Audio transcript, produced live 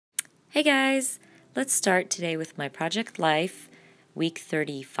Hey guys, let's start today with my project life, week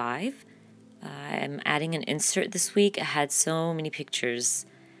 35. I'm adding an insert this week. I had so many pictures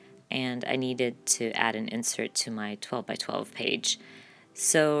and I needed to add an insert to my 12 by 12 page.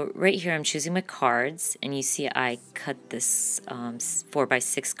 So right here I'm choosing my cards, and you see I cut this 4 by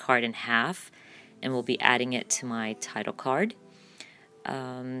 6 card in half and we'll be adding it to my title card.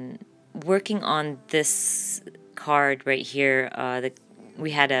 Working on this card right here,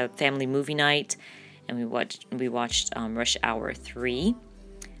 we had a family movie night, and we watched Rush Hour 3,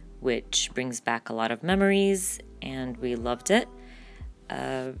 which brings back a lot of memories, and we loved it.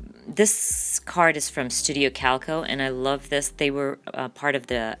 This card is from Studio Calico, and I love this. They were part of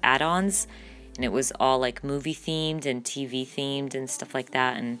the add-ons, and it was all like movie themed and TV themed and stuff like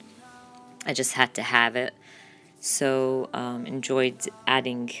that, and I just had to have it. So enjoyed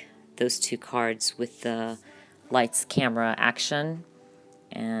adding those two cards with the lights, camera, action,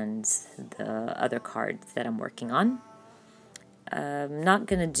 and the other card that I'm working on. I'm not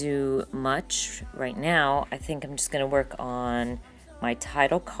going to do much right now. I think I'm just going to work on my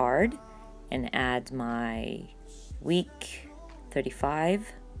title card and add my week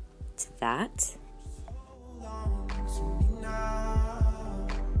 35 to that.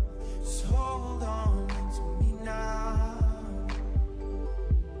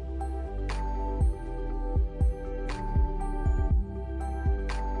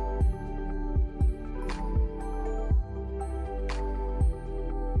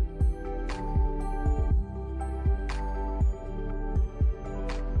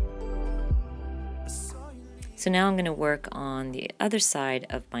 So now I'm going to work on the other side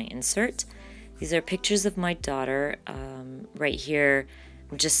of my insert. These are pictures of my daughter. Right here,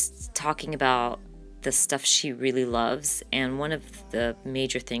 I'm just talking about the stuff she really loves, and one of the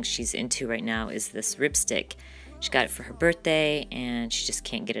major things she's into right now is this ripstick. She got it for her birthday, and she just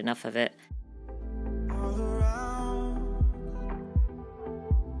can't get enough of it.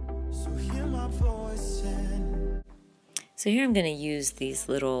 So here I'm going to use these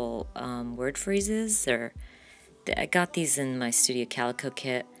little word phrases. I got these in my Studio Calico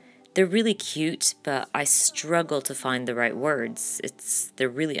kit. They're really cute, but I struggle to find the right words. They're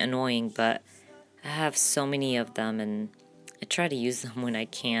really annoying, but I have so many of them, and I try to use them when I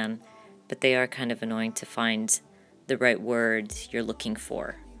can, but they are kind of annoying to find the right word you're looking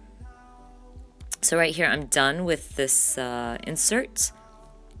for. So right here, I'm done with this insert.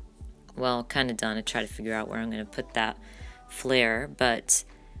 Well, kind of done. I try to figure out where I'm going to put that flare, but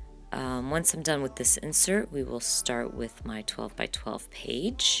once I'm done with this insert, we will start with my 12 by 12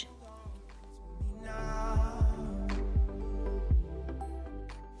 page.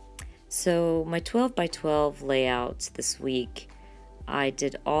 So my 12 by 12 layout this week, I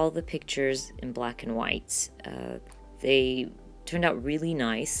did all the pictures in black and white. They turned out really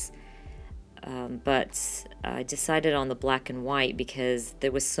nice, but I decided on the black and white because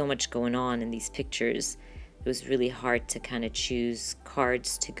there was so much going on in these pictures. It was really hard to kind of choose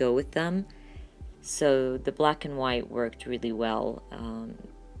cards to go with them. So the black and white worked really well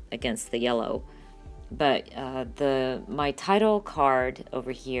against the yellow. But my title card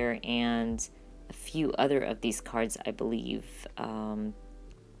over here and a few other of these cards, I believe,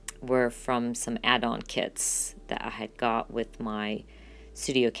 were from some add-on kits that I had got with my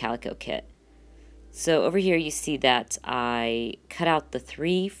Studio Calico kit. So over here you see that I cut out the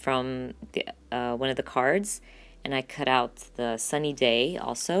 3 from one of the cards, and I cut out the sunny day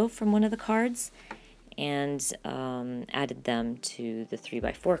also from one of the cards, and added them to the 3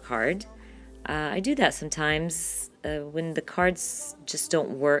 by 4 card. I do that sometimes when the cards just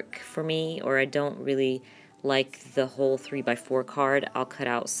don't work for me, or I don't really like the whole 3 by 4 card. I'll cut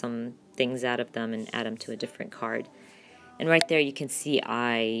out some things out of them and add them to a different card. And right there you can see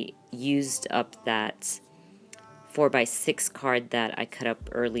I used up that 4 by 6 card that I cut up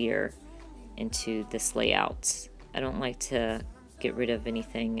earlier into this layout. I don't like to get rid of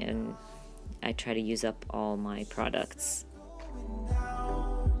anything, and I try to use up all my products.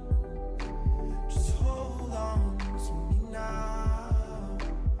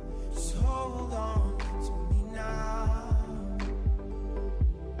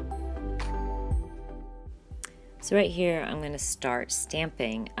 So right here, I'm going to start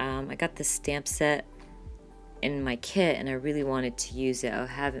stamping. I got this stamp set in my kit, and I really wanted to use it. I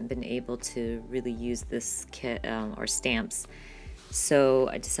haven't been able to really use this kit or stamps, so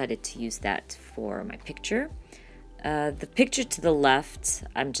I decided to use that for my picture. The picture to the left,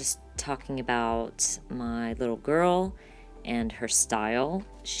 I'm just talking about my little girl and her style.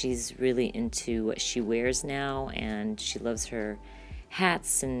 She's really into what she wears now, and she loves her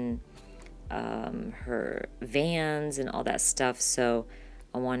hats and her Vans and all that stuff. So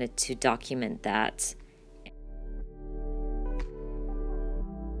I wanted to document that.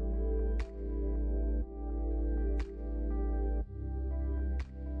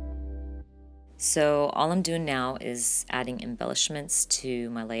 So all I'm doing now is adding embellishments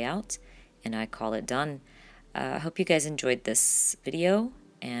to my layout, and I call it done. I hope you guys enjoyed this video,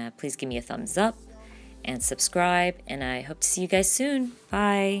 and please give me a thumbs up and subscribe, and I hope to see you guys soon.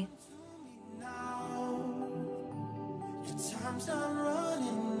 Bye!